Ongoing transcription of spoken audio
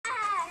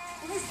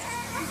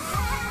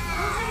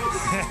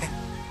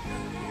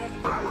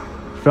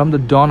From the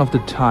dawn of the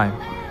time,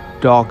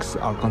 dogs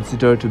are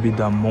considered to be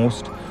the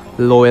most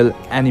loyal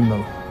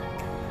animal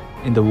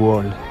in the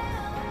world.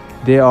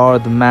 They are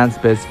the man's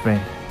best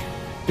friend.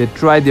 They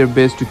try their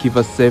best to keep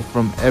us safe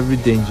from every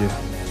danger.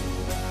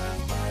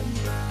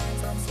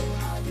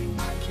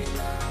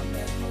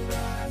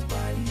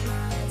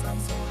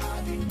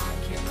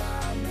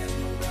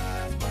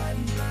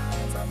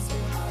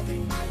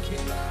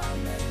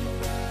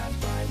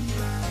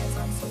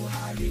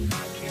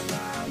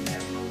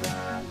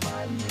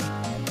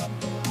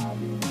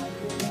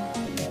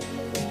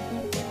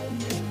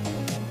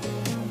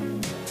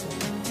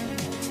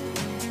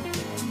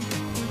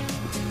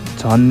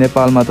 झन्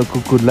नेपालमा त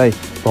कुकुरलाई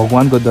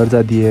भगवानको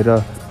दर्जा दिएर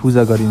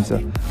पूजा गरिन्छ।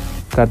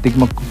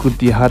 कार्तिकमा कुकुर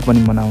तिहार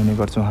पनि मनाउने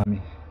गर्छौँ हामी।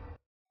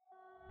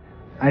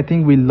 I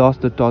think we lost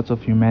the touch of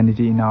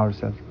humanity in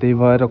ourselves. त्यही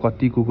भएर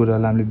कति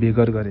कुकुरहरूलाई हामीले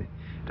बेगर गरे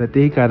र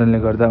त्यही कारणले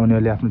गर्दा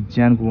उनीहरूले आफ्नो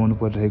ज्यान गुमाउनु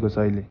परिरहेको छ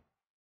अहिले।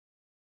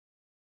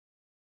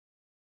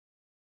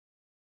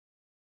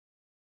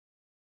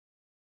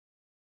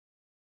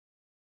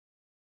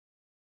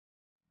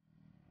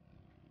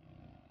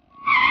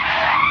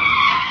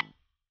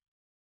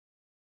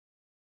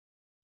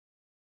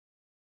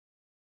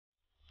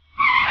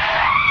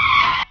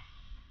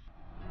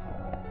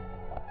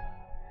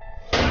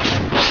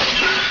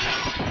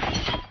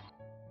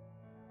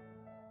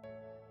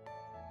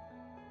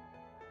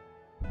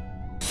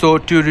 So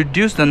to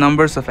reduce the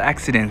numbers of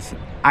accidents,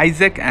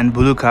 Isaac and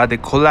Buluka, they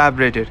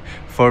collaborated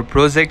for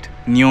project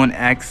Neon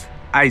X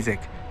Isaac.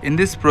 In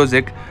this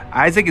project,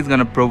 Isaac is going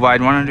to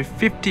provide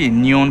 150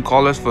 neon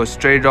colors for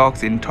stray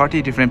dogs in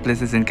 30 different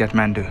places in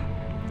Kathmandu.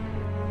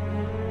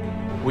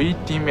 We,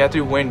 Team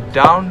Yatri, went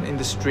down in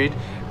the street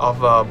of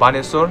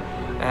Baneswar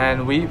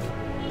and we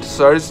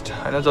searched.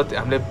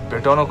 हामीले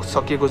भेटाउन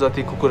सकेको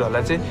जति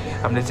कुकुरहरूलाई चाहिँ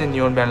हामीले चाहिँ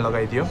neon band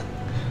लगाइदियो।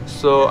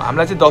 So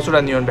हामीलाई चाहिँ 10 वटा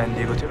नियोन ब्यान्ड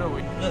दिएको थियो र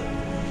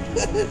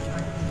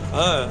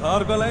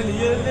अर्कोलाई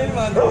यसले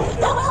मान्छ।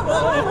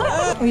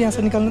 ओ यहाँ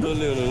से निकाल्नु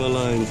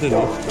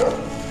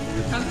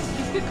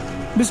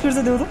बिस्कुट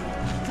चाहिँ देऊ त।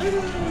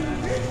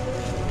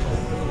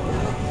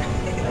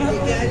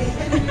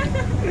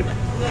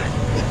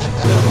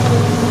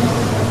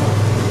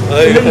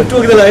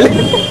 टोक्दैन अहिले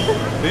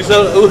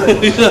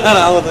रिसल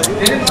आउँछ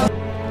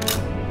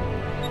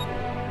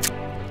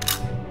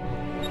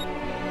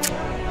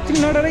तिमी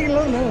नडरै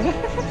लौ न।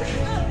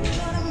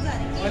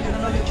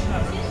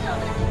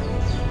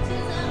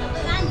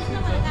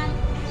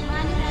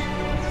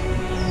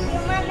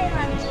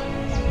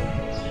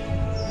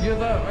 यो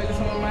त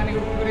अहिलेसम्म मानेको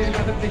कुकुरै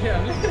मात्र देख्यो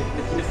हामीले।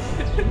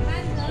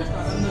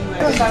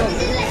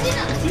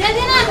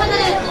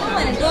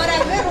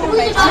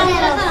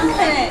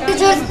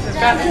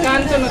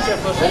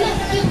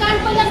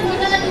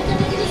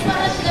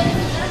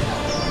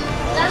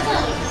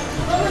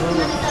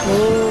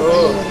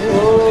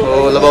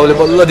 ल बाउले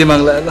बल्ल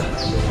दिमाग लाग्यो ल।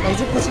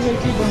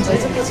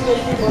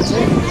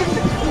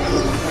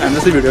 हाम्रो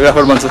चाहिँ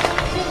भिडियोग्राफर बन्छ।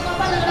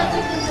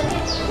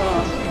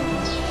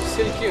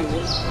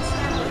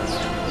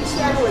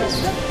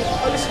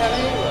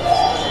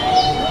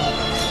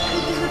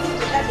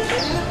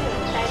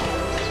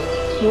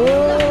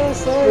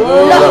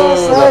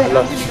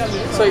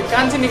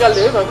 कान चाहिँ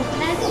निकाल्दियो है बाबु।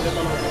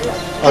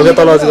 हल्का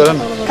तल अझै गर न।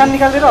 कान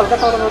निकाल्दिएर हल्का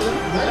तल गर्नु।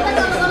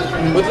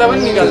 बुत्ला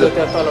पनि निकाल्दियो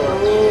त्यहाँ तलबाट।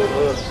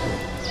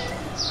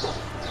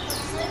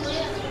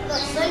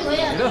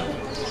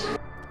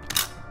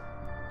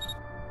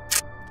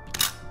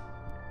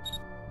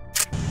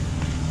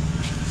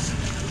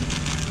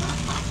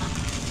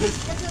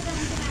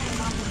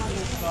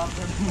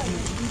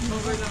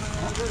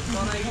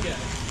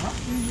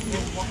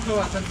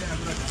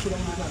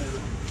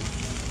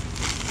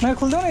 नयाँ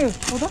खुल्दैन यो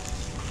उता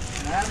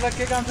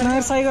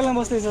नयाँ साइकलमा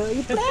बस्दैछ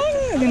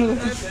दिनु।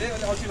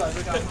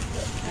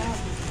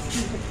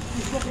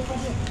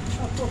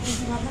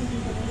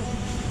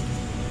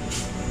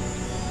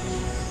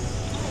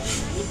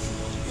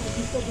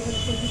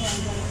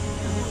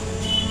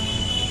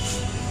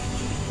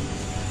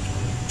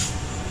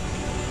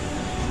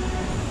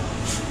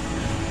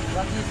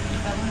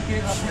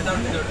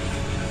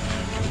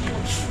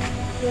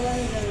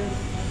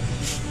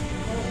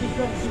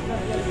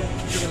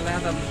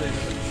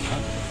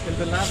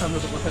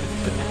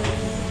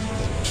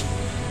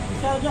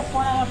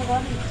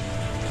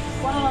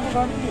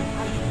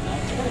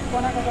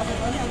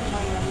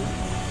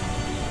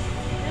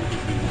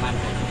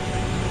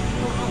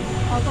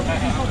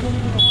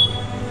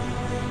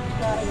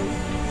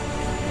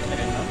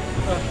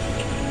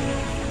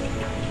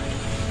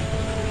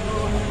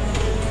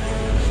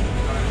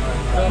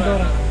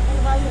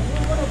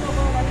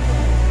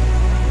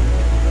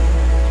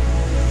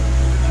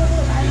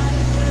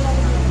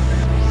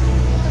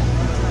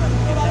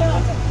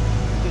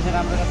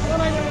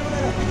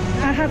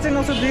 आँखा चाहिँ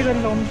नसोध्दै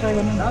गरी लाउनु ट्राई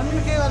गर्नु न।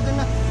 के गर्दैन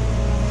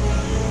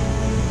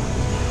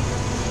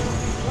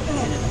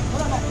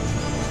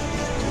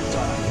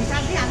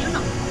साथी हाल्नु न।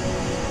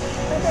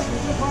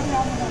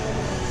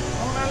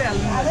 औनाले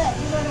हाल्नु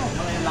न।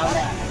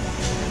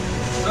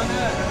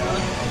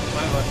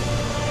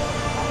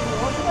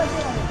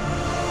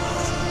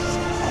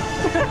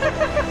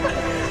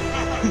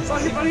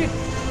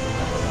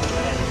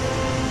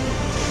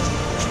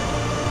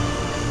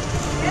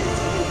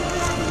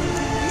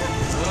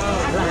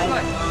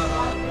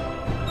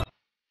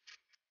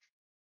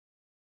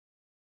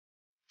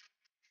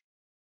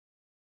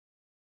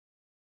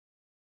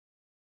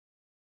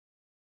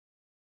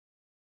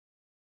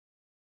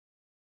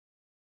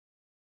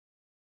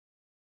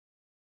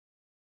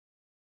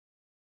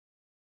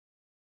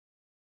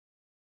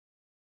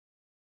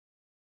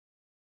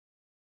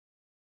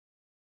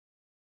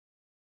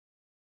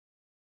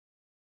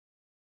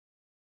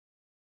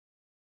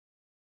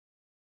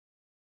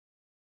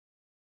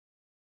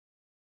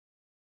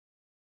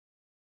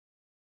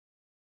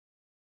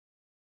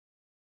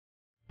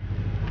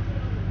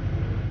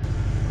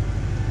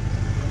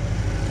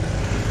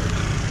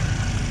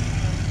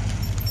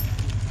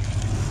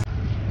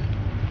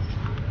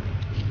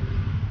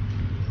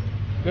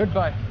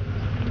 Goodbye.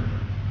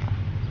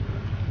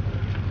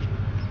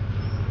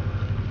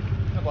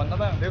 भन्न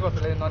पाए हुँदै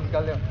कसैले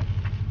ननिकाल्यो भने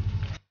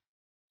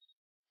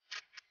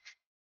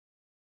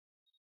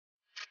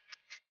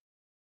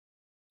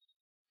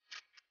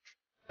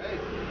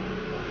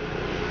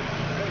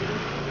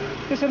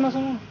त्यसरी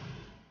नसम्म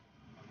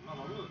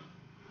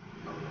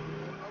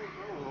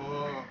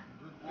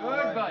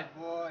Goodbye.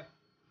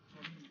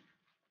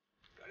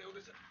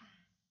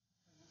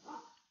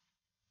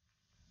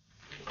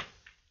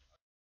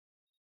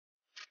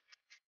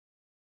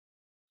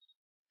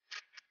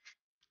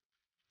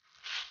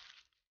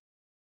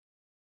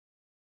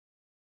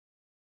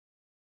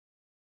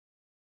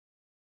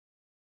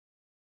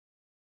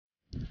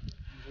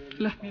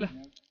 ल ल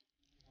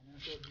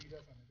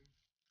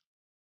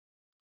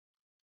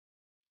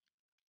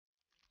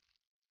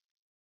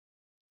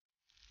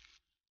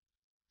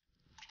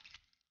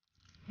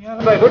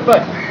Goodbye,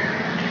 goodbye.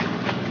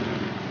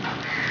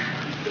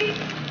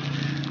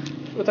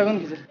 उता कुन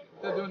खिच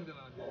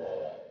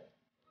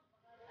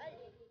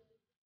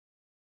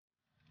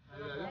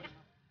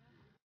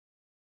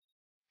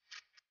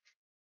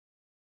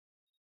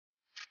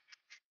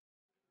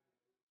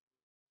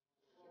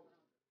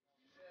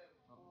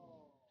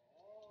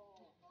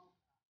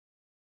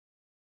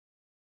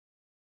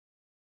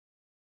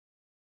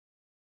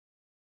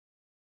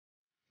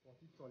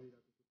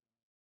चलिरहेको